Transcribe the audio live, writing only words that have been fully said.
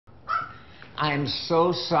I'm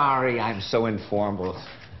so sorry. I'm so informal.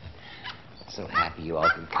 So happy you all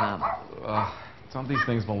could come. Don't these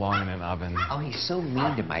things belong in an oven? Oh, he's so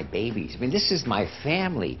mean to my babies. I mean, this is my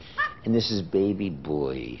family. And this is baby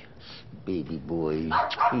boy. Baby boy.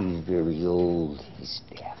 He's very old. He's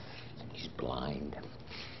deaf. He's blind.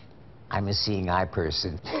 I'm a seeing eye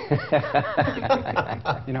person.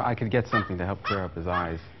 You know, I could get something to help clear up his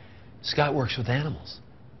eyes. Scott works with animals.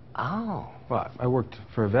 Oh. Well, I worked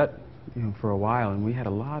for a vet, for a while, and we had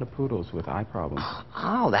a lot of poodles with eye problems.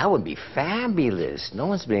 Oh, that would be fabulous. No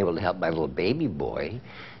one's been able to help my little baby boy.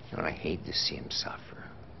 You know, I hate to see him suffer.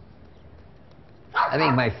 I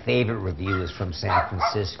think my favorite review is from San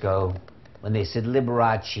Francisco, when they said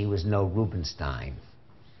Liberace was no Rubinstein.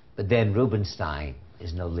 But then Rubinstein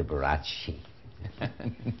is no Liberace.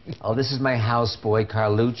 Oh, this is my houseboy,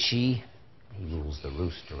 Carlucci. He rules the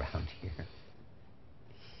roost around here.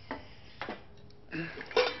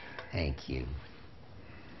 Thank you.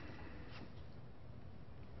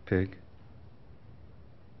 Pig?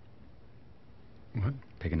 What?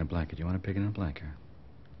 Pig in a blanket. You want a pig in a blanket?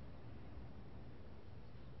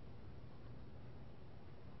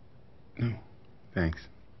 No. Thanks.